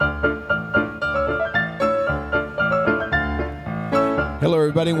Hello,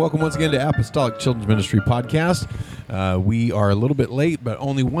 everybody, and welcome once again to Apostolic Children's Ministry Podcast. We are a little bit late, but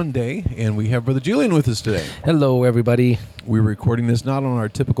only one day, and we have Brother Julian with us today. Hello, everybody. We're recording this not on our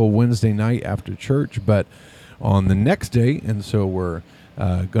typical Wednesday night after church, but on the next day, and so we're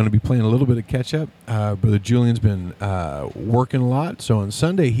going to be playing a little bit of catch-up. Brother Julian's been working a lot, so on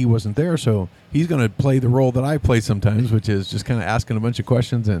Sunday he wasn't there, so he's going to play the role that I play sometimes, which is just kind of asking a bunch of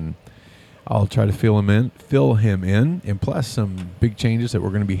questions, and I'll try to fill him in, and plus some big changes that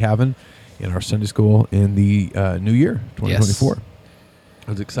we're going to be having in our Sunday school in the new year, 2024. Yes. It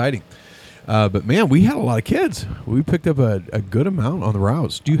was exciting. But, man, we had a lot of kids. We picked up a good amount on the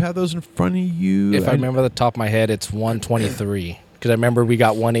routes. Do you have those in front of you? If I remember the top of my head, it's 123. Because I remember we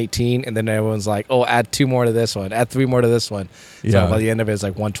got 118, and then everyone's like, oh, add 2 more to this one, add 3 more to this one. So by the end of it, it's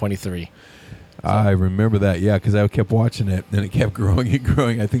like 123. So. I remember that, yeah, because I kept watching it, and it kept growing and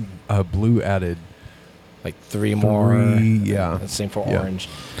growing. I think Blue added like 3 more. Yeah. Same for Orange.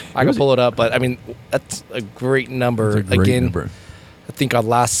 I can pull it up, but, I mean, that's a great number. That's a great number. I think our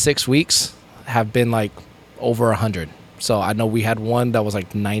last 6 weeks have been like over 100. So I know we had one that was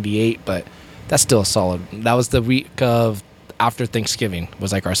like 98, but that's still solid. That was the week of after Thanksgiving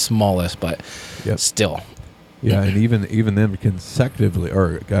was like our smallest, but still. Yeah, and even then consecutively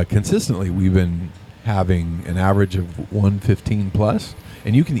or consistently, we've been having an average of 115 plus.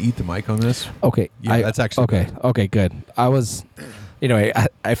 And you can eat the mic on this. Okay. Yeah, that's actually good. Okay, good. I was,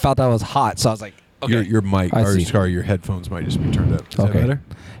 I felt I was hot, so I was like, okay. Your mic, your headphones might just be turned up. Is that better?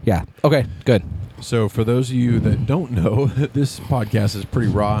 Yeah. Okay, good. So for those of you that don't know, this podcast is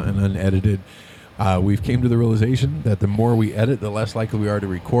pretty raw and unedited. We've came to the realization that the more we edit, the less likely we are to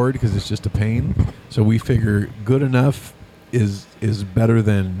record because it's just a pain. So we figure good enough is better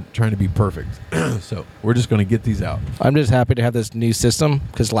than trying to be perfect. So we're just going to get these out. I'm just happy to have this new system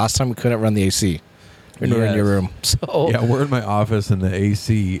because last time we couldn't run the AC. When we were in your room. So yeah, we're in my office and the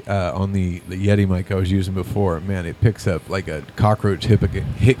AC on the Yeti mic I was using before, man, it picks up like a cockroach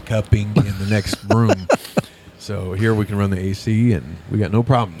hiccuping in the next room. So here we can run the AC and we got no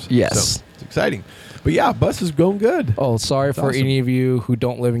problems. Yes. So it's exciting. But yeah, bus is going good. Oh, sorry for any of you who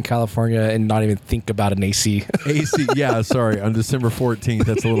don't live in California and not even think about an AC. AC, yeah, sorry. On December 14th,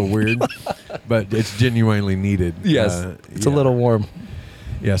 that's a little weird, but it's genuinely needed. Yes, it's a little warm.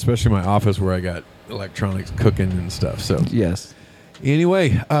 Yeah, especially my office where I got electronics cooking and stuff. So yes.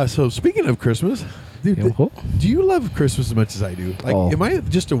 Anyway, so speaking of Christmas, dude, do you love Christmas as much as I do? Like, am I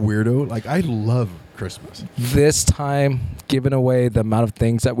just a weirdo? Like, I love Christmas. This time, giving away the amount of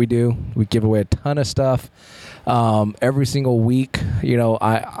things that we do, we give away a ton of stuff. Every single week,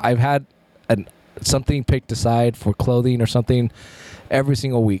 I've had something picked aside for clothing or something every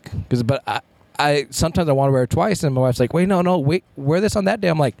single week. But I sometimes I want to wear it twice, and my wife's like, wait, wear this on that day.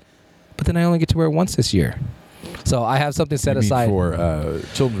 I'm like, but then I only get to wear it once this year. So I have something set aside for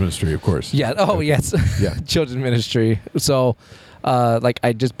children's ministry, of course. Yeah. Oh, yes. Yeah. Children's ministry. So,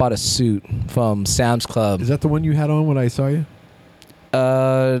 I just bought a suit from Sam's Club. Is that the one you had on when I saw you?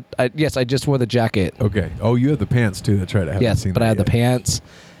 Yes, I just wore the jacket. Okay. Oh, you have the pants too. That's right. I haven't seen that. But I have the pants.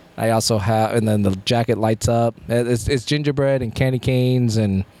 I also have, and then the jacket lights up. It's gingerbread and candy canes,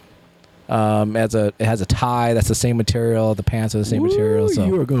 and it has a tie that's the same material. The pants are the same material. So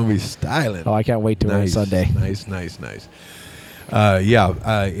you are going to be styling. Oh, I can't wait to wear it Sunday. Nice.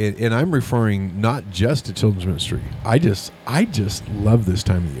 And I'm referring not just to children's ministry. I just love this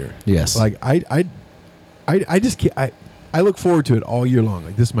time of year. Yes. Like I just can't. I look forward to it all year long.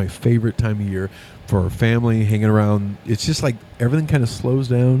 Like, this is my favorite time of year for family hanging around. It's just like everything kind of slows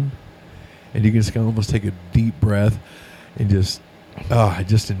down, and you can just almost take a deep breath and just. Oh, I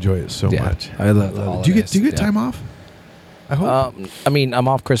just enjoy it so much. I love it. Do you get time off? I hope. I'm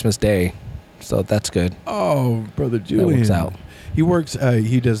off Christmas Day, so that's good. Oh, Brother Julian. That works out. He works.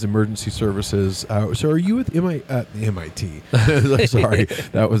 He does emergency services. So, are you with MIT? Sorry,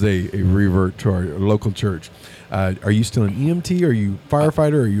 that was a revert to our local church. Are you still an EMT? Are you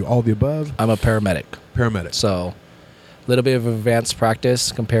firefighter? Are you all the above? I'm a paramedic. Paramedic. So, a little bit of advanced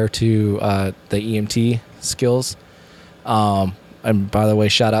practice compared to the EMT skills. And by the way,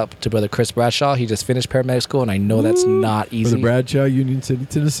 shout out to Brother Chris Bradshaw. He just finished paramedic school, and I know that's not easy. Brother Bradshaw, Union City,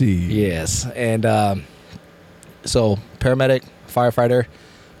 Tennessee. Yes. And so paramedic, firefighter,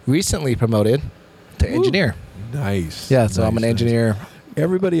 recently promoted to engineer. Nice. Yeah, so I'm an engineer.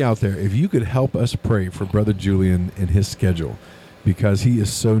 Everybody out there, if you could help us pray for Brother Julian and his schedule, because he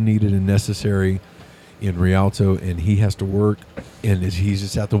is so needed and necessary in Rialto, and he has to work, and he's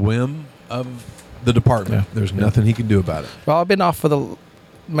just at the whim of the department. Yeah. There's nothing he can do about it. Well, I've been off for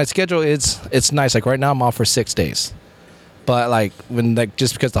my schedule it's nice. Like right now I'm off for 6 days. But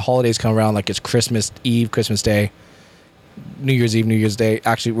just because the holidays come around, like it's Christmas Eve, Christmas Day, New Year's Eve, New Year's Day.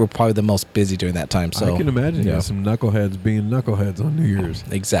 Actually, we're probably the most busy during that time. So I can imagine yeah. some knuckleheads being knuckleheads on New Year's.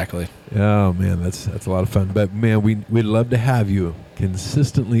 Exactly. Oh man, that's a lot of fun. But man, we'd love to have you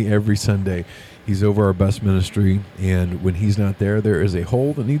consistently every Sunday. He's over our bus ministry, and when he's not there, there is a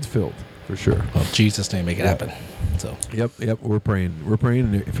hole that needs filled for sure. Well, Jesus' name, make it happen. So Yep. We're praying,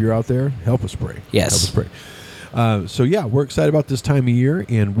 and if you're out there, help us pray. Yes. Help us pray. So yeah, we're excited about this time of year,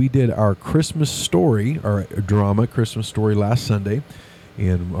 and we did our Christmas story, our drama Christmas story last Sunday,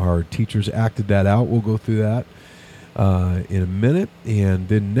 and our teachers acted that out. We'll go through that in a minute, and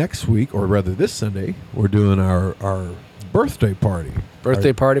then next week, or rather this Sunday, we're doing our birthday party.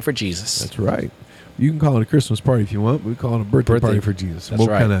 Party for Jesus. That's right. You can call it a Christmas party if you want. We call it a birthday party for Jesus. That's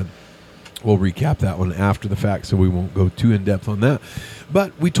right. We'll recap that one after the fact, so we won't go too in depth on that.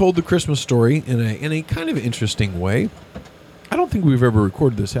 But we told the Christmas story in a kind of interesting way. I don't think we've ever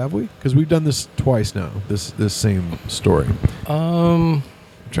recorded this, have we? Because we've done this twice now. This same story. I'm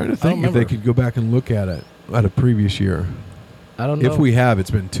trying to think if they could go back and look at it at a previous year. I don't know. If we have,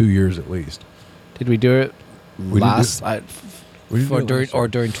 it's been 2 years at least. Did we do it last? During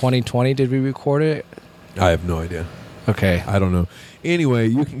 2020? Did we record it? I have no idea. Okay. I don't know. Anyway,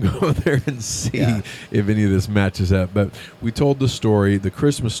 you can go there and see if any of this matches up. But we told the story, the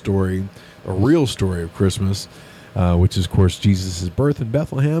Christmas story, a real story of Christmas, which is, of course, Jesus' birth in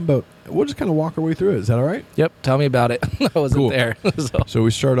Bethlehem. But we'll just kind of walk our way through it. Is that all right? Yep. Tell me about it. I wasn't there. So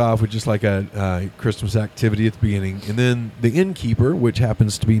we start off with just like a Christmas activity at the beginning. And then the innkeeper, which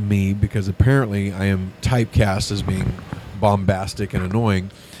happens to be me, because apparently I am typecast as being bombastic and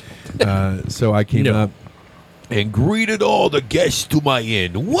annoying. So I came up and greeted all the guests to my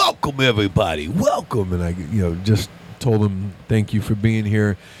inn. Welcome, everybody. Welcome. And I, just told them, thank you for being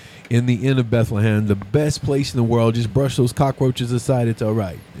here in the Inn of Bethlehem, the best place in the world. Just brush those cockroaches aside. It's all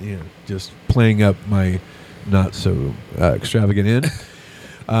right. Just playing up my not so extravagant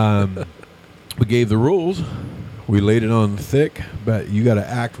inn. We gave the rules. We laid it on thick, but you got to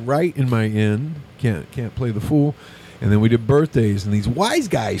act right in my inn. Can't play the fool. And then we did birthdays, and these wise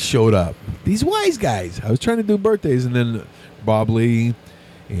guys showed up. These wise guys. I was trying to do birthdays, and then Bob Lee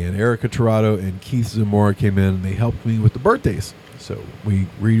and Erica Torrado and Keith Zamora came in, and they helped me with the birthdays. So we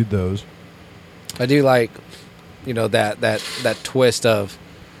read those. I do like, that twist of,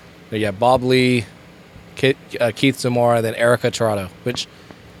 Bob Lee, Keith Zamora, then Erica Torrado, which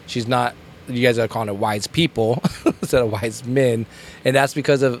she's not. You guys are calling it wise people instead of wise men, and that's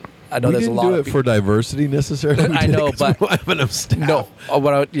because of. I know there's a lot of people. We didn't do it for diversity necessarily. I know, but we don't have enough staff. No,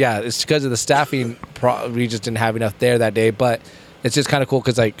 it's because of the staffing. We just didn't have enough there that day. But it's just kind of cool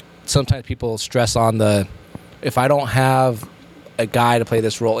because sometimes people stress on if I don't have a guy to play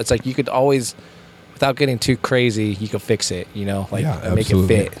this role, it's like you could always, without getting too crazy, you could fix it. Make it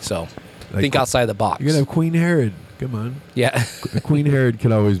fit. So think outside the box. You could have Queen Herod. Come on. Yeah, Queen Herod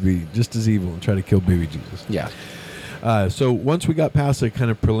could always be just as evil and try to kill baby Jesus. Yeah. So once we got past the kind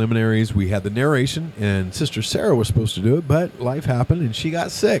of preliminaries, we had the narration, and Sister Sarah was supposed to do it, but life happened, and she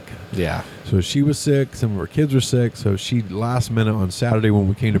got sick. Yeah. So she was sick. Some of her kids were sick. So she, last minute on Saturday when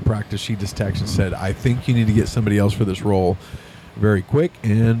we came to practice, she just texted and said, I think you need to get somebody else for this role very quick.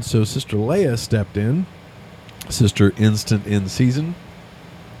 And so Sister Leia stepped in, Sister Instant in Season,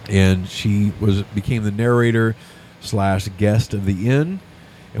 and she became the narrator / guest of the inn.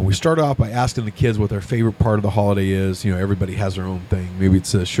 And we start off by asking the kids what their favorite part of the holiday is. Everybody has their own thing. Maybe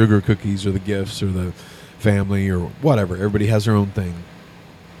it's the sugar cookies or the gifts or the family or whatever. Everybody has their own thing.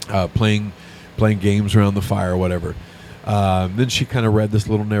 Playing games around the fire or whatever. Then she kind of read this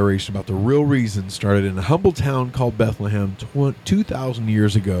little narration about the real reason started in a humble town called Bethlehem 2,000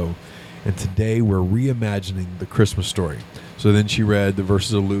 years ago. And today we're reimagining the Christmas story. So then she read the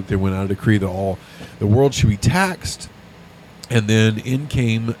verses of Luke. They went out a decree that all the world should be taxed. And then in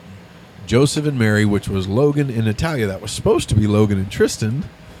came Joseph and Mary, which was Logan and Natalia. That was supposed to be Logan and Tristan,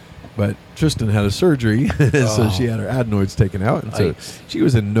 but Tristan had a surgery, so she had her adenoids taken out. And so she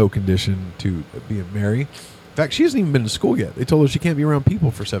was in no condition to be a Mary. In fact, she hasn't even been to school yet. They told her she can't be around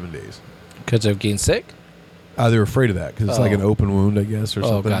people for 7 days. Because of getting sick? They were afraid of that because it's like an open wound, I guess, or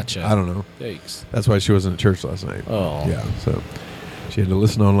something. Oh, gotcha. I don't know. Thanks. That's why she wasn't at church last night. Oh. Yeah, so she had to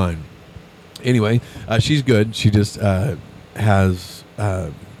listen online. Anyway, she's good. She just has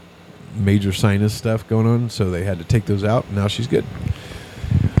major sinus stuff going on, so they had to take those out, and now she's good.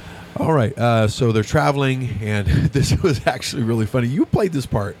 All right, so they're traveling, and this was actually really funny. You played this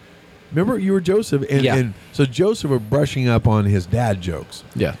part. Remember, you were Joseph, and so Joseph was brushing up on his dad jokes.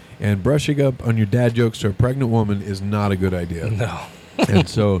 Yeah. And brushing up on your dad jokes to a pregnant woman is not a good idea. No. And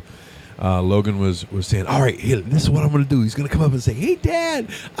so Logan was saying, all right, here, this is what I'm going to do. He's going to come up and say, hey, Dad,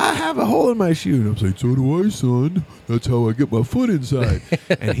 I have a hole in my shoe. And I'm saying, so do I, son. That's how I get my foot inside.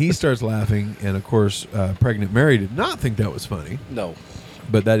 And he starts laughing. And, of course, pregnant Mary did not think that was funny. No.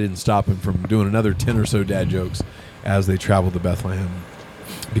 But that didn't stop him from doing another 10 or so dad jokes as they traveled to Bethlehem,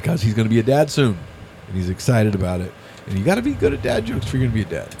 because he's going to be a dad soon. And he's excited about it. And you got to be good at dad jokes if you're going to be a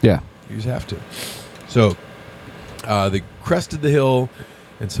dad. Yeah. You just have to. So they crested the hill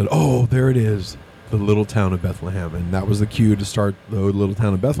and said, oh, there it is, the little town of Bethlehem. And that was the cue to start the little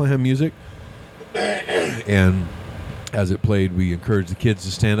town of Bethlehem music. And as it played, we encouraged the kids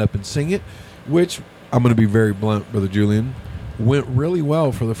to stand up and sing it, which, I'm going to be very blunt, Brother Julian, went really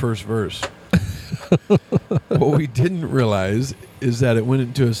well for the first verse. What we didn't realize is that it went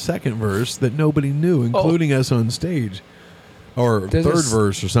into a second verse that nobody knew, including us on stage. Or third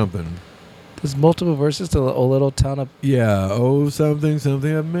verse or something. There's multiple verses to a little town of... Yeah. Oh, something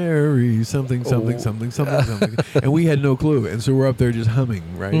of Mary, something. And we had no clue. And so we're up there just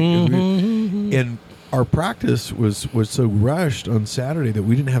humming, right? And our practice was so rushed on Saturday that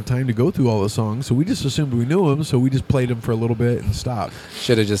we didn't have time to go through all the songs. So we just assumed we knew them. So we just played them for a little bit and stopped.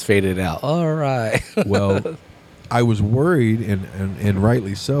 Should have just faded out. All right. Well, I was worried, and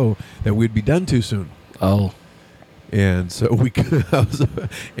rightly so, that we'd be done too soon. Oh. And so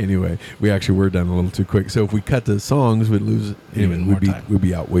anyway, we actually were done a little too quick. So if we cut the songs, we'd lose. Anyway, we'd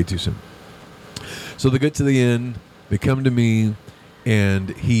be out way too soon. So they get to the end. They come to me,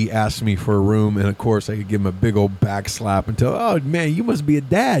 and he asked me for a room. And of course, I could give him a big old back slap and tell, "Oh man, you must be a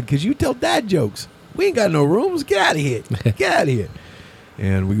dad because you tell dad jokes. We ain't got no rooms. Get out of here. Get out of here."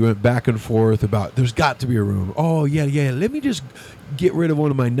 And we went back and forth about, there's got to be a room. Oh, yeah. Let me just get rid of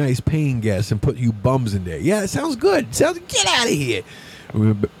one of my nice paying guests and put you bums in there. Yeah, it sounds good. Get out of here.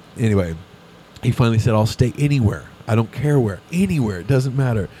 Anyway, he finally said, I'll stay anywhere. I don't care where. Anywhere. It doesn't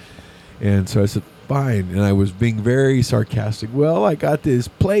matter. And so I said, fine. And I was being very sarcastic. Well, I got this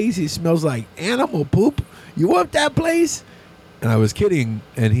place. It smells like animal poop. You want that place? And I was kidding.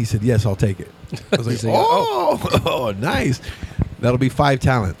 And he said, yes, I'll take it. I was like, oh, nice. That'll be 5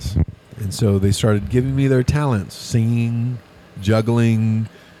 talents. And so they started giving me their talents, singing, juggling,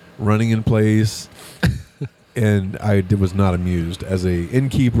 running in place. And I was not amused. As a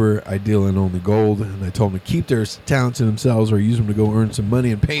innkeeper, I deal in only gold. And I told them to keep their talents to themselves or use them to go earn some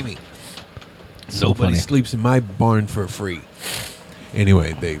money and pay me. Nobody sleeps in my barn for free.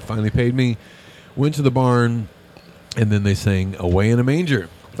 Anyway, they finally paid me, went to the barn, and then they sang Away in a Manger.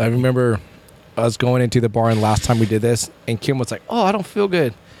 I remember I was going into the barn last time we did this, and Kim was like, oh, I don't feel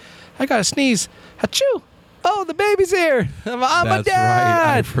good. I got to sneeze. Achoo. Oh, the baby's here. I'm a dad. That's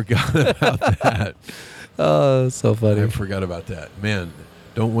right. I forgot about that. Oh, so funny. I forgot about that. Man,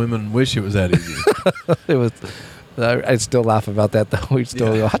 don't women wish it was that easy? It was. I still laugh about that, though. We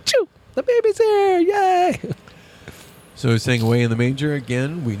still go, achoo. The baby's here. Yay. So he's saying Away in the Manger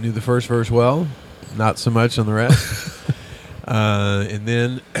again. We knew the first verse well. Not so much on the rest. And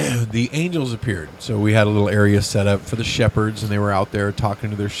then the angels appeared. So we had a little area set up for the shepherds, and they were out there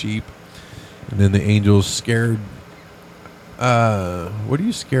talking to their sheep. And then the angels scared. What do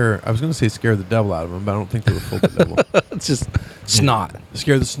you scare? I was going to say scare the devil out of them, but I don't think they were full of the devil. It's just snot.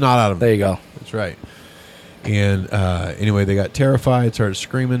 Scare the snot out of them. There you go. That's right. And anyway, they got terrified, started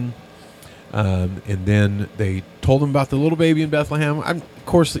screaming. And then they told them about the little baby in Bethlehem. Of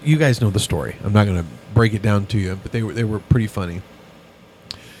course, you guys know the story. I'm not going to break it down to you, but they were pretty funny.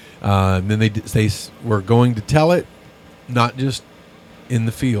 And then they were going to tell it, not just in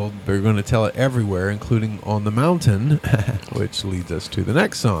the field. They're going to tell it everywhere, including on the mountain, which leads us to the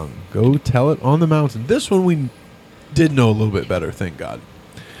next song. Go tell it on the mountain. This one we did know a little bit better, thank God.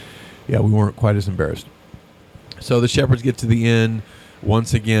 Yeah, we weren't quite as embarrassed. So the shepherds get to the end.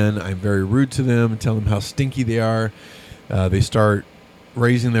 Once again, I'm very rude to them and tell them how stinky they are. They start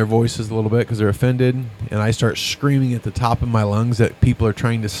raising their voices a little bit because they're offended. And I start screaming at the top of my lungs that people are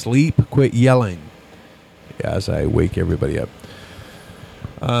trying to sleep. Quit yelling. As I wake everybody up.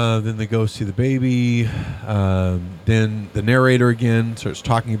 Then they go see the baby. Then the narrator again starts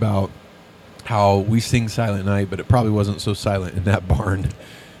talking about how we sing Silent Night, but it probably wasn't so silent in that barn.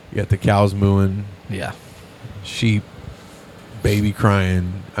 You got the cows mooing. Yeah. Sheep. Baby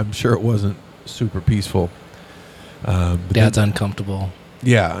crying. I'm sure it wasn't super peaceful. Dad's uncomfortable.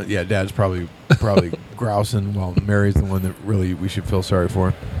 Yeah. Dad's probably grousing while Mary's the one that really we should feel sorry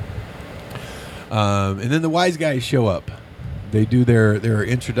for. And then the wise guys show up. They do their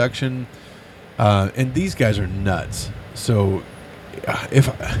introduction, and these guys are nuts. So, if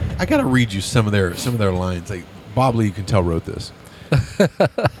I got to read you some of their lines, like Bob Lee, you can tell wrote this.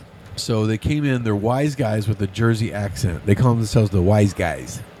 So they came in. They're wise guys with a Jersey accent. They call themselves the wise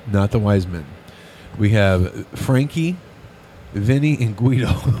guys. Not the wise men. We have Frankie, Vinny, and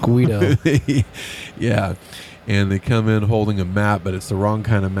Guido. Guido. Yeah. And they come in holding a map, but it's the wrong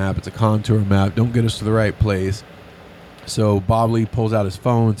kind of map. It's a contour map. Don't get us to the right place. So Bob Lee pulls out his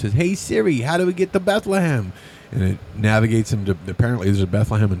phone and says, "Hey, Siri, how do we get to Bethlehem?" And it navigates him to, apparently there's a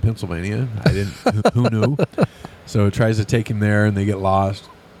Bethlehem in Pennsylvania. Who knew? So it tries to take him there, and they get lost.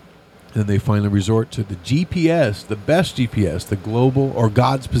 Then they finally resort to the GPS, the best GPS, the global or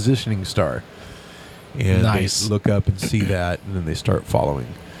God's positioning star. And nice. They look up and see that, and then they start following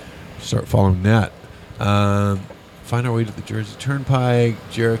that. Find our way to the Jersey Turnpike,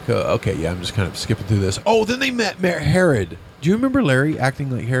 Jericho. Okay, yeah, I'm just kind of skipping through this. Oh, then they met Herod. Do you remember Larry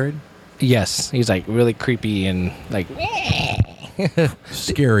acting like Herod? Yes, he's like really creepy and like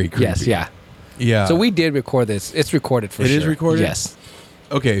scary creepy. Yes, yeah. Yeah. So we did record this. It's recorded for sure. It is recorded? Yes.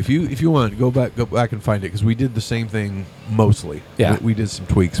 Okay, if you want, go back and find it, because we did the same thing mostly. Yeah. We did some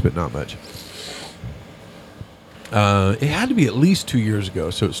tweaks, but not much. It had to be at least 2 years ago,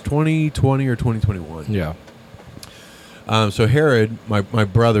 so it's 2020 or 2021. Yeah. So Herod, my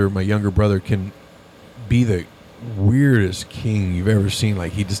brother, my younger brother, can be the weirdest king you've ever seen.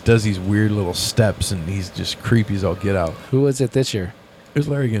 Like, he just does these weird little steps, and he's just creepy as all get out. Who was it this year? It was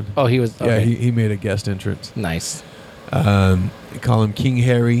Larry again. Oh, he was. Okay. Yeah, he made a guest entrance. Nice. They call him King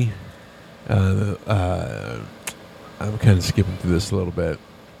Harry. I'm kind of skipping through this a little bit.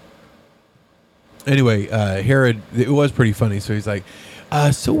 Anyway, Herod, it was pretty funny. So he's like,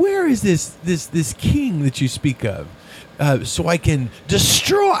 so where is this king that you speak of? So I can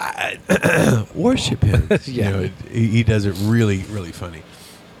destroy, worship him. Yeah. You know, he does it really, really funny.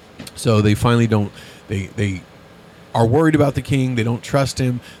 So they finally don't, they are worried about the king. They don't trust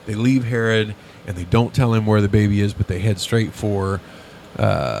him. They leave Herod, and they don't tell him where the baby is, but they head straight for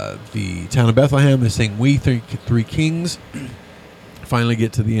the town of Bethlehem. They sing "We Three Kings." Finally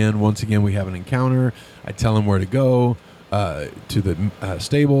get to the end. Once again, we have an encounter. I tell him where to go, to the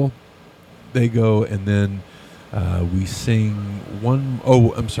stable. They go, and then we sing one.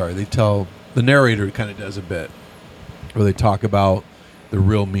 Oh, I'm sorry. They tell, the narrator kind of does a bit where they talk about the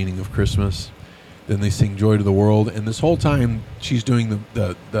real meaning of Christmas. Then they sing "Joy to the World," and this whole time she's doing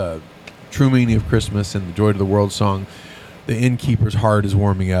the true meaning of Christmas and the "Joy to the World" song. The innkeeper's heart is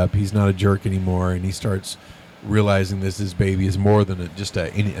warming up. He's not a jerk anymore, and he starts realizing this baby is more than just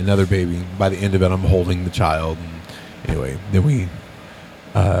another baby. By the end of it, I'm holding the child. And anyway, then we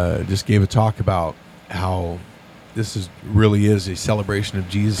just gave a talk about how this really is a celebration of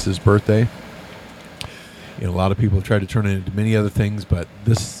Jesus' birthday. You know, a lot of people have tried to turn it into many other things, but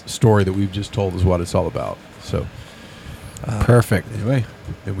this story that we've just told is what it's all about. So, perfect. Anyway,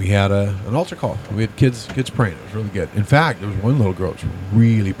 then we had an altar call. We had kids praying. It was really good. In fact, there was one little girl that was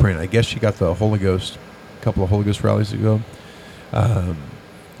really praying. I guess she got the Holy Ghost a couple of Holy Ghost rallies ago.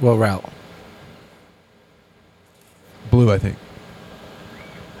 What route? Blue, I think.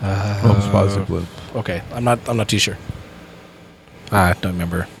 Almost positive blue. Okay, I'm not too sure. I don't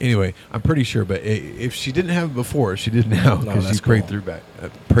remember. Anyway, I'm pretty sure, but if she didn't have it before, she did now, because she prayed through back.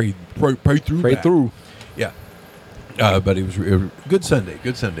 Prayed through. Yeah. But it was a good Sunday.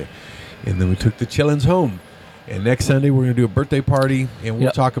 And then we took the chillins home. And next Sunday, we're going to do a birthday party, and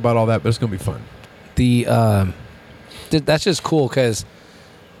we'll talk about all that, but it's going to be fun. That's just cool, because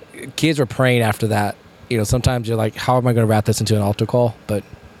kids were praying after that. You know, sometimes you're like, how am I going to wrap this into an altar call? But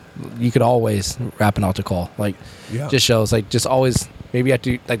you could always wrap an altar call. Like, just shows, like, just always, maybe you have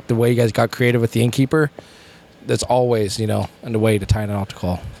to, like, the way you guys got creative with the innkeeper, that's always, you know, in the way to tie in an altar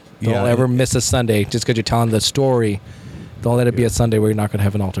call. Don't ever miss a Sunday just because you're telling the story. Don't let it be a Sunday where you're not going to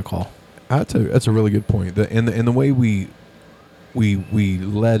have an altar call. That's a really good point. And the way we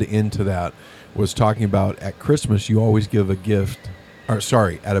led into that was talking about at Christmas, you always give a gift.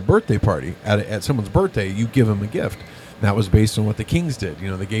 At a birthday party, at someone's birthday, you give them a gift. And that was based on what the kings did. You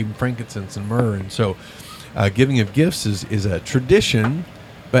know, they gave them frankincense and myrrh. And so giving of gifts is a tradition,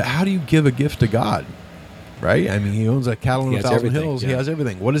 but how do you give a gift to God? Right? I mean, he owns a cattle on 1,000 hills. Yeah. He has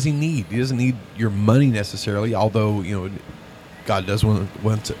everything. What does he need? He doesn't need your money necessarily, although, you know, God does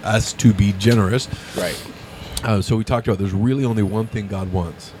want us to be generous. Right. So we talked about there's really only one thing God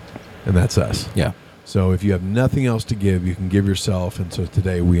wants, and that's us. Yeah. So if you have nothing else to give, you can give yourself. And so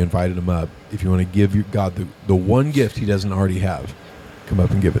today we invited him up. If you want to give God the one gift he doesn't already have, come up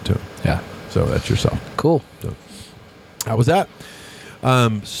and give it to him. Yeah. So that's yourself. Cool. So how was that?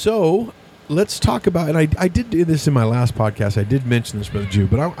 So let's talk about, and I did do this in my last podcast. I did mention this, Brother Jew,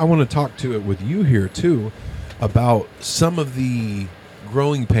 but I want to talk to it with you here too about some of the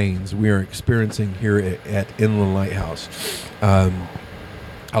growing pains we are experiencing here at Inland Lighthouse.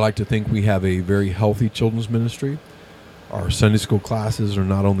 I like to think we have a very healthy children's ministry. Our Sunday school classes are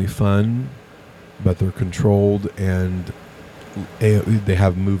not only fun, but they're controlled, and they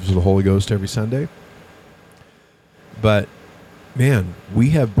have moves of the Holy Ghost every Sunday. But, man,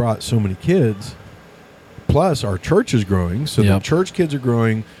 we have brought so many kids. Plus, our church is growing, so the church kids are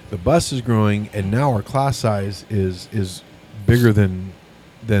growing, the bus is growing, and now our class size is bigger than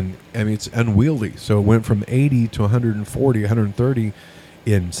I mean, it's unwieldy. So it went from 80 to 140, 130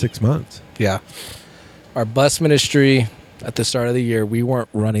 in 6 months. Yeah. Our bus ministry at the start of the year, we weren't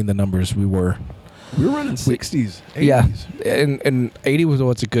running the numbers. We were running 60s, 80s. Yeah, and 80 was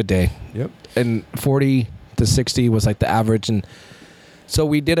what's a good day. Yep. And 40 to 60 was like the average, and so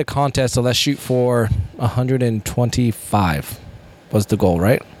we did a contest. So let's shoot for 125 was the goal,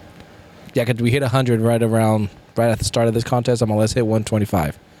 right? Yeah, because we hit 100 right at the start of this contest. I'm like, let's hit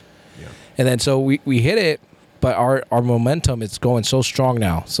 125. Yeah. And then so we hit it, but our momentum is going so strong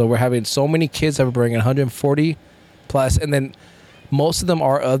now. So we're having so many kids that we're bringing 140 plus, and then most of them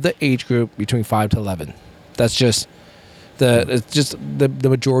are of the age group between 5 to 11. That's just the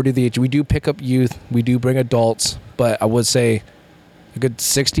majority of the age. We do pick up youth. We do bring adults, but I would say a good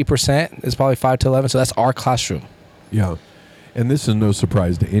 60% is probably 5 to 11. So that's our classroom. Yeah. And this is no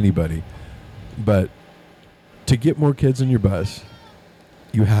surprise to anybody, but to get more kids in your bus,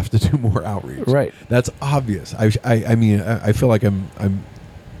 you have to do more outreach. Right. That's obvious. I mean, I feel like I'm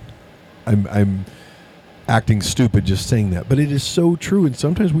acting stupid just saying that, but it is so true, and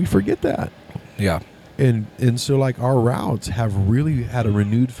sometimes we forget that. Yeah. And so, like, our routes have really had a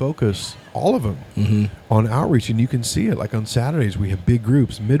renewed focus, all of them, on outreach, and you can see it. Like on Saturdays, we have big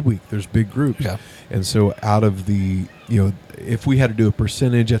groups. Midweek, there's big groups. Yeah. And so, out of the, if we had to do a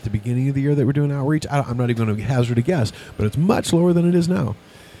percentage at the beginning of the year that we're doing outreach, I'm not even going to hazard a guess, but it's much lower than it is now.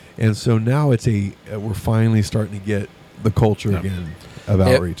 And so now we're finally starting to get the culture again of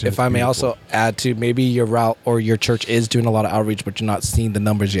outreach. If I may also add to, maybe your route or your church is doing a lot of outreach, but you're not seeing the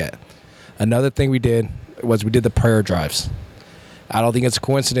numbers yet. Another thing we did was we did the prayer drives. I don't think it's a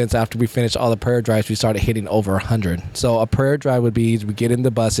coincidence. After we finished all the prayer drives, we started hitting over 100. So a prayer drive would be, we get in the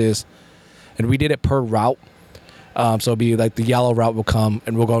buses, and we did it per route. So it'd be like the yellow route will come,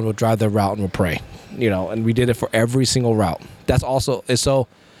 and we'll go and we'll drive the route and we'll pray. And we did it for every single route. That's also, so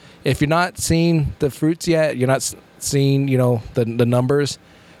if you're not seeing the fruits yet, you're not seeing, the numbers,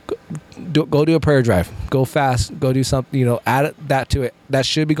 go do a prayer drive. Go fast. Go do something, add that to it. That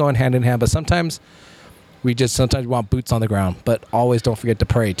should be going hand in hand. But sometimes we want boots on the ground. But always don't forget to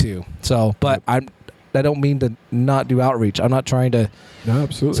pray too. So, but I don't mean to not do outreach. I'm not trying to. No,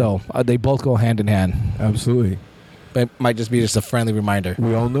 absolutely. So they both go hand in hand. Absolutely. It might just be just a friendly reminder.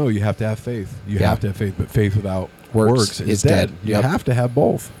 We all know you have to have faith. You have to have faith, but faith without works is dead. You have to have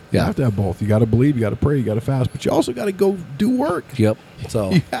both. You have to have both. You got to believe, you got to pray, you got to fast, but you also got to go do work. Yep.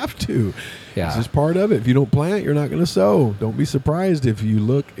 So you have to. Yeah. It's just part of it. If you don't plant, you're not going to sow. Don't be surprised if you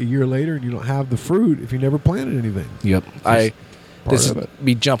look a year later and you don't have the fruit if you never planted anything. Yep. This is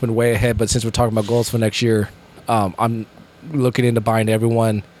me jumping way ahead, but since we're talking about goals for next year, I'm looking into buying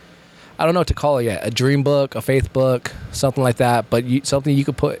everyone, I don't know what to call it yet, a dream book, a faith book, something like that, but something you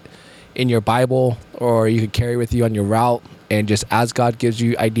could put in your Bible or you could carry with you on your route, and just as God gives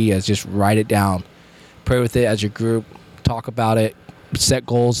you ideas, just write it down. Pray with it as your group, talk about it, set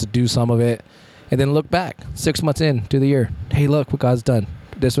goals to do some of it, and then look back 6 months into the year. Hey, look what God's done.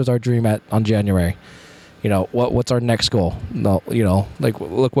 This was our dream on January. What's our next goal? No,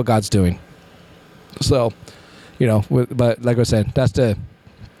 look what God's doing. So, but like I said, that's to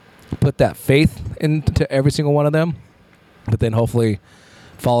put that faith into every single one of them, but then hopefully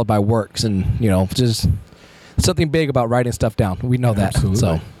followed by works, and just something big about writing stuff down. We know that. Absolutely.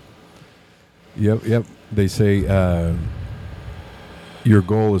 So yep. They say your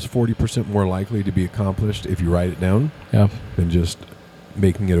goal is 40% more likely to be accomplished if you write it down than just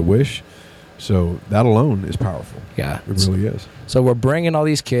making it a wish. So that alone is powerful. Yeah, it really is. So we're bringing all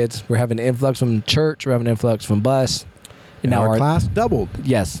these kids. We're having an influx from church. We're having an influx from bus. And now our class doubled.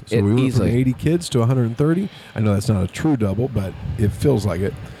 Yes, so we went easily from 80 kids to 130. I know that's not a true double, but it feels like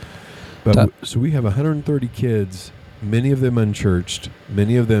it. But so we have 130 kids, many of them unchurched.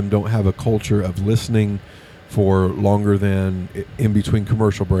 Many of them don't have a culture of listening for longer than in between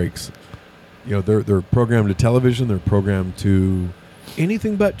commercial breaks. They're programmed to television. They're programmed to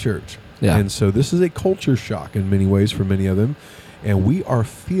anything but church. Yeah. And so this is a culture shock in many ways for many of them. And we are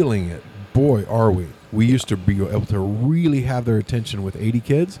feeling it. Boy, are we. We used to be able to really have their attention with 80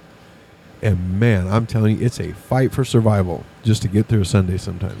 kids. And man, I'm telling you, it's a fight for survival just to get through a Sunday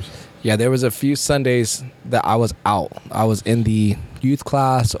sometimes. Yeah, there was a few Sundays that I was out. I was in the youth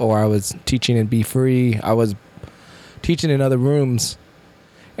class, or I was teaching in Be Free. I was teaching in other rooms.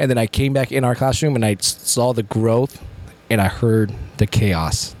 And then I came back in our classroom and I saw the growth and I heard the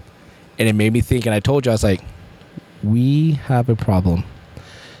chaos, and it made me think. And I told you, I was like, we have a problem.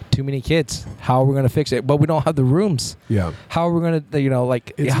 Too many kids. How are we going to fix it? But we don't have the rooms. Yeah. How are we going to,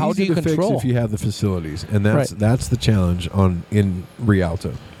 like, it's how easy do you to control? fix if you have the facilities, and that's the challenge in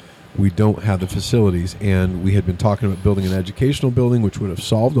Rialto. We don't have the facilities, and we had been talking about building an educational building, which would have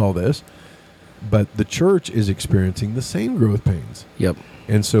solved all this. But the church is experiencing the same growth pains. Yep.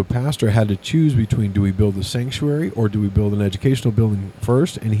 And so pastor had to choose between, do we build a sanctuary or do we build an educational building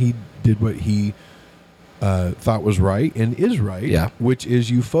first? And he did what he thought was right and is right, which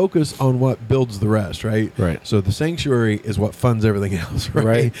is you focus on what builds the rest, right? Right. So the sanctuary is what funds everything else, right?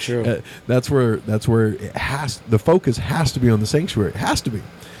 Right. True. That's where the focus has to be on the sanctuary. It has to be.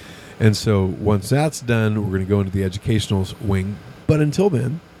 And so once that's done, we're going to go into the educational wing. But until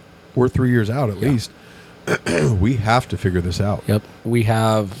then, we're 3 years out at least. We have to figure this out. Yep. We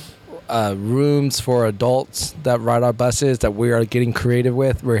have rooms for adults that ride our buses that we are getting creative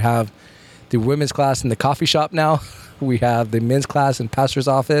with. We have the women's class in the coffee shop now. We have the men's class in pastor's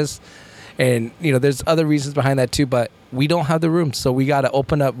office. And, there's other reasons behind that too, but we don't have the rooms. So we got to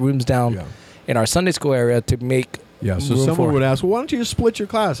open up rooms down in our Sunday school area to make so someone would ask, well, why don't you just split your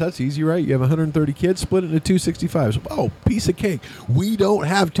class? That's easy, right? You have 130 kids, split it into 265s. Oh, piece of cake. We don't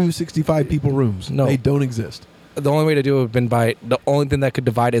have 265 people rooms. No. They don't exist. The only way to do it would have been the only thing that could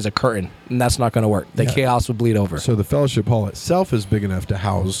divide is a curtain, and that's not going to work. The chaos would bleed over. So the fellowship hall itself is big enough to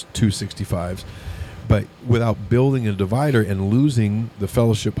house 265s, but without building a divider and losing the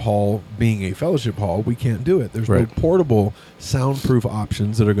fellowship hall being a fellowship hall, we can't do it. There's no portable soundproof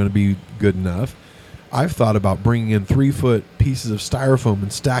options that are going to be good enough. I've thought about bringing in 3-foot pieces of styrofoam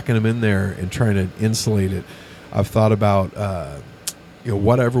and stacking them in there and trying to insulate it. I've thought about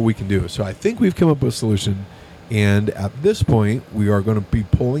whatever we can do. So I think we've come up with a solution. And at this point, we are going to be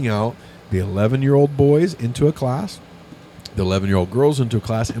pulling out the 11-year-old boys into a class, the 11-year-old girls into a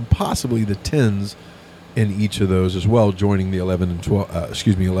class, and possibly the 10s in each of those as well, joining the 11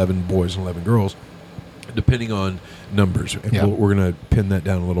 boys and 11 girls, depending on numbers. And we're going to pin that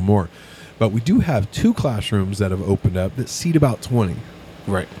down a little more. But we do have 2 classrooms that have opened up that seat about 20.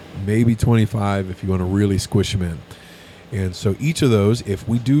 Right. Maybe 25 if you want to really squish them in. And so each of those, if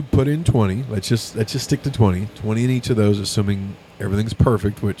we do put in 20, let's just stick to 20 in each of those, assuming everything's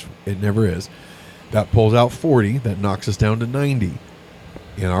perfect, which it never is. That pulls out 40. That knocks us down to 90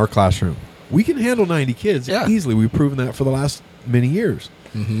 in our classroom. We can handle 90 kids easily. We've proven that for the last many years.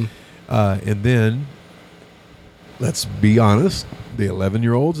 Mm-hmm. And then, let's be honest, the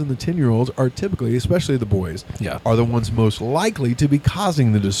 11-year-olds and the 10-year-olds are typically, especially the boys, are the ones most likely to be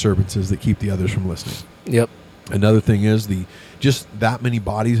causing the disturbances that keep the others from listening. Yep. Another thing is just that many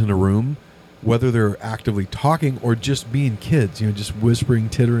bodies in a room, whether they're actively talking or just being kids, just whispering,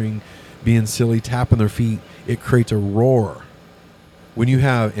 tittering, being silly, tapping their feet, it creates a roar. When you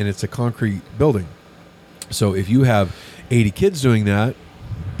have, and it's a concrete building, so if you have 80 kids doing that,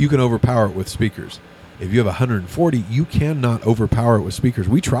 you can overpower it with speakers. If you have 140, you cannot overpower it with speakers.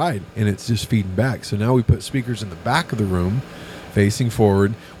 We tried, and it's just feeding back. So now we put speakers in the back of the room, facing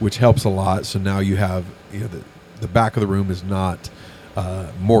forward, which helps a lot. So now you have, the back of the room is not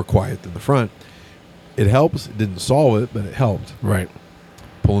more quiet than the front. It helps. It didn't solve it, but it helped. Right.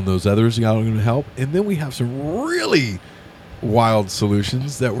 Pulling those others out are going to help. And then we have some really wild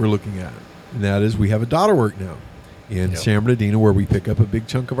solutions that we're looking at. And that is, we have a daughter work now in San Bernardino where we pick up a big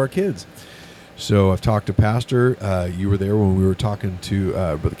chunk of our kids. So I've talked to Pastor. You were there when we were talking to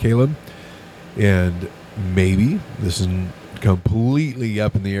Brother Caleb. And maybe, this is completely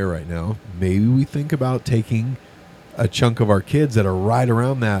up in the air right now, maybe we think about taking a chunk of our kids that are right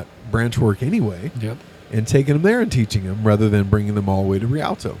around that branch work anyway and taking them there and teaching them rather than bringing them all the way to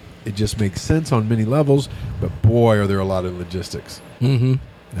Rialto. It just makes sense on many levels, but boy, are there a lot of logistics. Mm-hmm.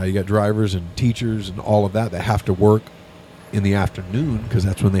 Now you got drivers and teachers and all of that have to work in the afternoon because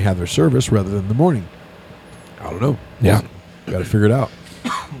that's when they have their service rather than the morning. I don't know. Yeah. Got to figure it out.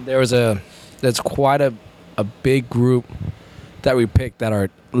 That's quite a big group that we picked that are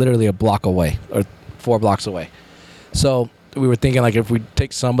literally a block away or 4 blocks away. So we were thinking, like, if we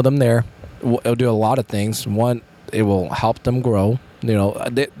take some of them there, it'll do a lot of things. One, it will help them grow.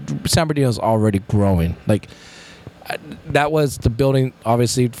 San Bernardino is already growing. Like, that was the building,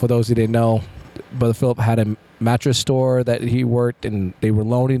 obviously, for those who didn't know, Brother Phillip had a mattress store that he worked, and they were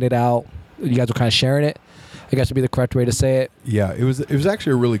loaning it out. You guys were kind of sharing it. I guess would be the correct way to say it. Yeah, it was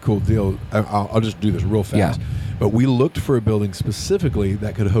actually a really cool deal. I'll just do this real fast. Yeah. But we looked for a building specifically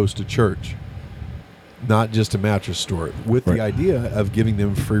that could host a church, not just a mattress store, with the idea of giving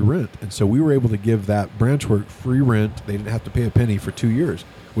them free rent. And so we were able to give that branch work free rent. They didn't have to pay a penny for 2 years,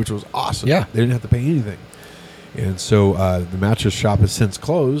 which was awesome. Yeah. They didn't have to pay anything. And so the mattress shop has since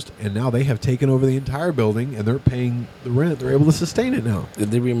closed, and now they have taken over the entire building, and they're paying the rent. They're able to sustain it now.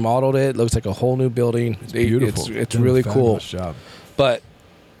 They remodeled it. Looks like a whole new building. It's beautiful. It's really cool. Job. But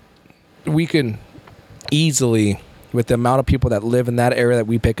we can easily, with the amount of people that live in that area that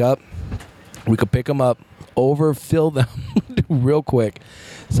we pick up, we could pick them up, overfill them real quick.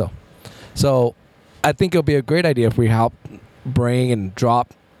 So I think it'll be a great idea if we help bring and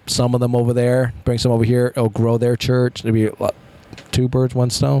drop some of them over there, bring some over here. It'll grow their church. It'll be what, 2 birds, 1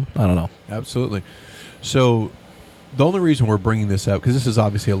 stone. I don't know. Absolutely. So the only reason we're bringing this up, because this is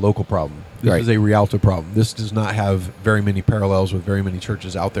obviously a local problem. This Right. is a Rialto problem. This does not have very many parallels with very many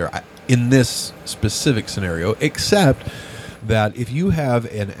churches out there in this specific scenario, except that if you have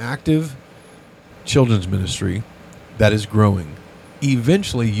an active children's ministry that is growing,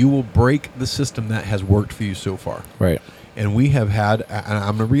 eventually you will break the system that has worked for you so far. Right. And we have had, and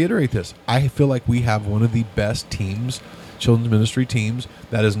I'm going to reiterate this, I feel like we have one of the best teams, children's ministry teams,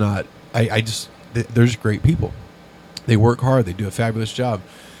 that is not, they're just great people. They work hard, they do a fabulous job.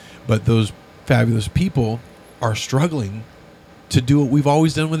 But those fabulous people are struggling to do what we've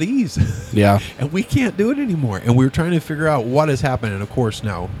always done with ease. Yeah. And we can't do it anymore. And we're trying to figure out what has happened. And of course,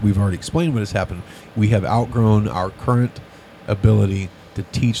 now we've already explained what has happened. We have outgrown our current ability to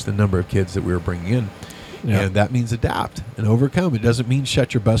teach the number of kids that we were bringing in. Yeah. And that means adapt and overcome. It doesn't mean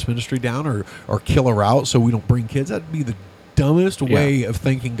shut your bus ministry down or kill a route so we don't bring kids. That'd be the dumbest way of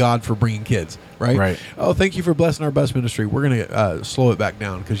thanking God for bringing kids, right? Right. Oh, thank you for blessing our bus ministry. We're going to slow it back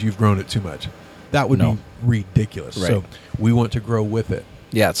down because you've grown it too much. That would be ridiculous. Right. So we want to grow with it.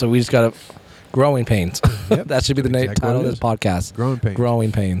 Yeah, so we just got growing pains. Yep. That should be the title of this podcast. Growing pains.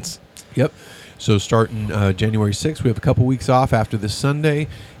 Growing pains. Yep. So starting January 6th, we have a couple weeks off after this Sunday.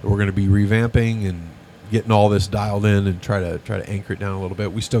 We're going to be revamping and getting all this dialed in and try to anchor it down a little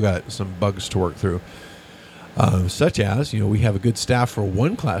bit. We still got some bugs to work through, such as, we have a good staff for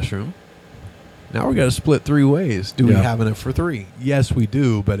 1 classroom. Now we're going to split 3 ways. Do we have enough for 3? Yes, we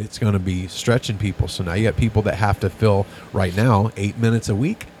do, but it's going to be stretching people. So now you got people that have to fill right now 8 minutes a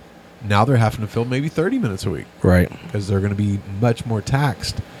week. Now they're having to fill maybe 30 minutes a week. Right. Because they're going to be much more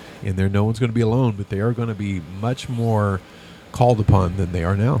taxed. And there, no one's going to be alone, but they are going to be much more called upon than they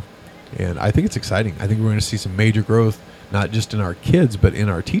are now. And I think it's exciting. I think we're going to see some major growth, not just in our kids, but in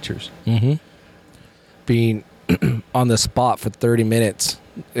our teachers. Mm-hmm. Being on the spot for 30 minutes,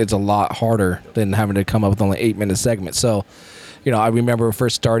 it's a lot harder than having to come up with only 8-minute segments. So, I remember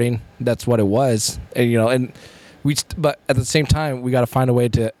first starting, that's what it was. And, but at the same time, we got to find a way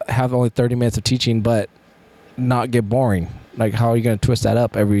to have only 30 minutes of teaching, but not get boring. Like, how are you going to twist that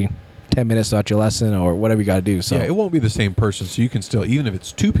up every 10 minutes throughout your lesson or whatever you got to do? So yeah, it won't be the same person. So you can still, even if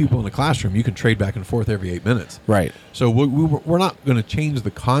it's 2 people in the classroom, you can trade back and forth every 8 minutes. Right. So we're not going to change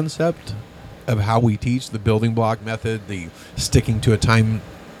the concept of how we teach, the building block method, the sticking to a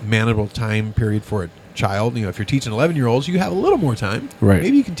manageable time period for a child. If you're teaching 11-year-olds, you have a little more time. Right.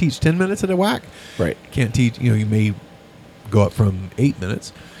 Maybe you can teach 10 minutes at a whack. Right. You can't teach, you may go up from 8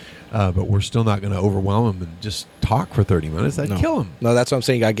 minutes. But we're still not going to overwhelm them and just talk for 30 minutes. That'd kill them. No, that's what I'm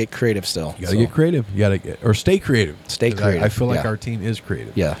saying. You got to get creative still. You got to get creative. You got to or stay creative. Stay creative. I feel like our team is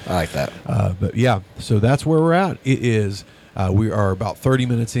creative. Yeah, I like that. But yeah, so that's where we're at. It is, we are about 30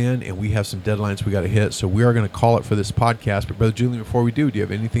 minutes in, and we have some deadlines we got to hit. So we are going to call it for this podcast. But Brother Julian, before we do you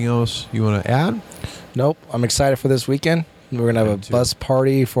have anything else you want to add? Nope. I'm excited for this weekend. We're going to have a bus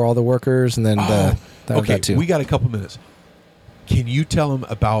party for all the workers, and then that too. We got a couple minutes. Can you tell them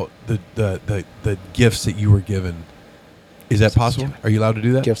about the gifts that you were given? Is that possible? Are you allowed to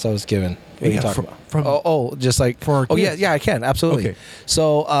do that? Gifts I was given. What are you talking about? Just like for our kids. Yeah, I can absolutely. Okay.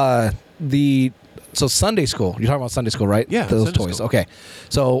 So Sunday school. You're talking about Sunday school, right? Yeah, those Sunday toys. School. Okay.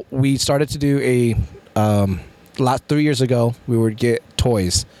 So we started to do last 3 years ago. We would get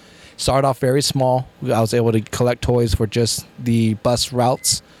toys. Started off very small. I was able to collect toys for just the bus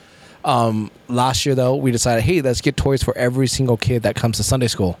routes. Last year, though, we decided, hey, let's get toys for every single kid that comes to Sunday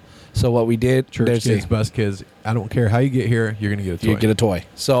school. So what we did, church kids, bus kids, I don't care how you get here, you're going to get a toy. You get a toy.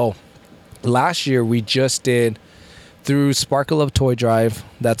 So last year, we just did through Sparkle of Toy Drive.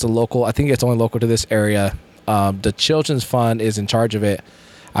 That's a local, I think it's only local to this area. The Children's Fund is in charge of it.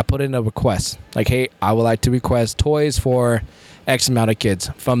 I put in a request. Like, hey, I would like to request toys for X amount of kids.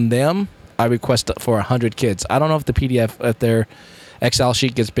 From them, I request for 100 kids. I don't know if the PDF, if their Excel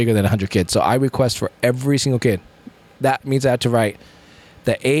sheet gets bigger than 100 kids. So I request for every single kid. That means I have to write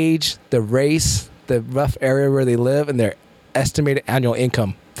the age, the race, the rough area where they live, and their estimated annual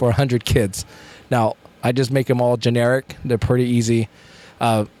income for 100 kids. Now, I just make them all generic. They're pretty easy.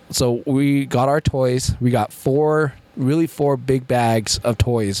 So we got our toys. We got 4 really 4 big bags of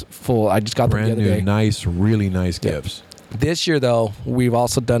toys full. I just got them the Brand other new, day. nice, really nice gifts. This year, though, we've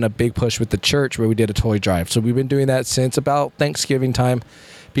also done a big push with the church where we did a toy drive. So we've been doing that since about Thanksgiving time.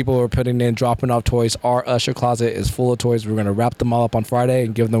 People are putting in, dropping off toys. Our usher closet is full of toys. We're going to wrap them all up on Friday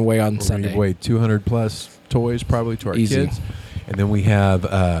and give them away on Sunday. Give away 200 plus toys probably to our Easy. kids. And then we have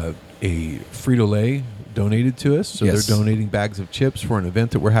a Frito-Lay donated to us. So Yes. they're donating bags of chips for an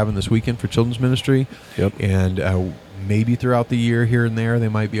event that we're having this weekend for children's ministry. Yep. And maybe throughout the year here and there, they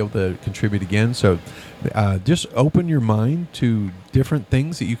might be able to contribute again. So just open your mind to different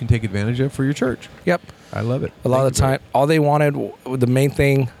things that you can take advantage of for your church. Yep. I love it. A lot of the time, all they wanted, the main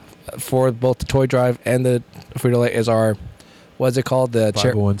thing for both the toy drive and the Frito-Lay is our, what is it called? The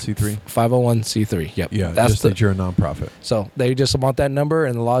 501c3. 501c3. Yep. Yeah, That's just that you're a nonprofit. So they just want that number,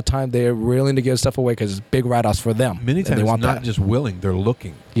 and a lot of time they're willing to give stuff away because it's big write-offs for them. Many and times they want not that. just willing, they're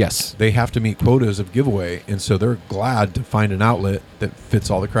looking. Yes. They have to meet quotas of giveaway, and so they're glad to find an outlet that fits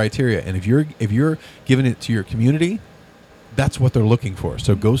all the criteria. And if you're giving it to your community, that's what they're looking for.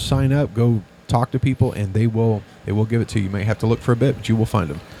 So go sign up, go talk to people, and they will give it to you. You might have to look for a bit, but you will find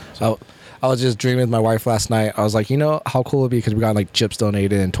them. So I was just dreaming with my wife last night. I was like, you know how cool it would be because we got like chips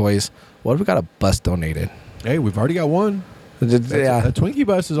donated and toys. What if we got a bus donated? Hey, we've already got one. Yeah. A Twinkie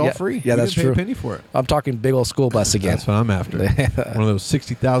bus is all free. Yeah, You that's didn't pay true. a penny for it. I'm talking big old school bus again. That's what I'm after. One of those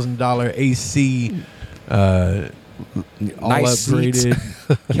 $60,000 AC, all Nice seats.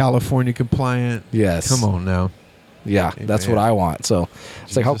 upgraded, California compliant. Yes. Come on now. Yeah, that's what I want. So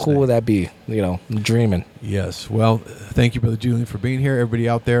it's like, how Jesus' cool name. would that be? You know, I'm dreaming. Yes. Well, thank you, Brother Julian, for being here. Everybody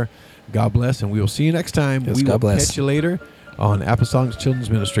out there, God bless, and we will see you next time. Yes, We God will bless. catch you later on Apostolic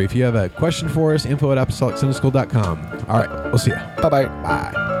Children's Ministry. If you have a question for us, info@apostolicsundaySchool.com. All right. We'll see you. Bye-bye.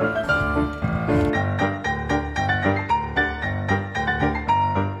 Bye.